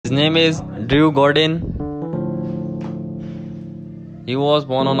name is Gooden. He was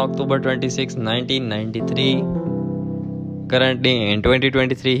born on October 26, 1993. Currently in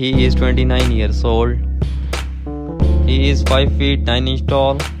 2023 he is 29 years old. He is 5 feet 9 inches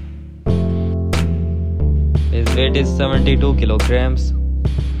tall. His weight is 72 kilograms.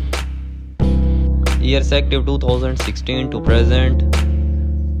 Years active 2016 to present.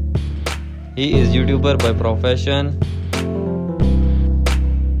 He is YouTuber by profession.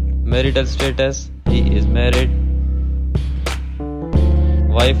 Marital status, he is married.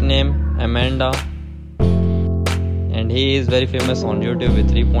 Wife name Amanda. And he is very famous on YouTube with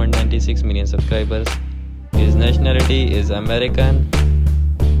 3.96 million subscribers. His nationality is American.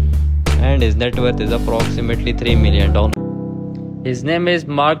 And his net worth is approximately $3 million. His name is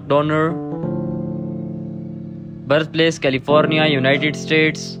Mark Dohner. Birthplace California, United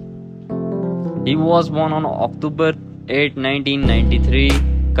States. He was born on October 8,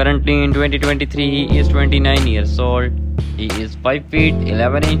 1993. Currently in 2023 he is 29 years old. He is 5 feet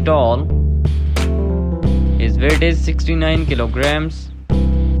 11 inches tall. His weight is 69 kilograms.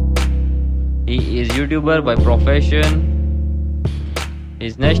 He is YouTuber by profession.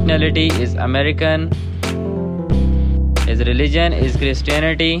 His nationality is American. His religion is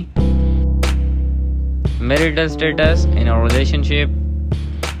Christianity. Marital status in a relationship.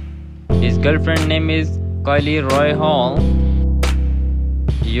 His girlfriend name is Kylie Roy Hall.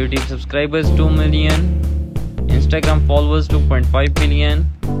 YouTube subscribers 2 million. Instagram followers 2.5 million.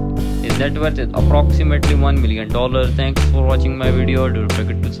 His net worth is approximately $1 million. Thanks for watching my video. Don't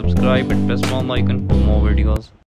forget to subscribe and press the bell icon for more videos.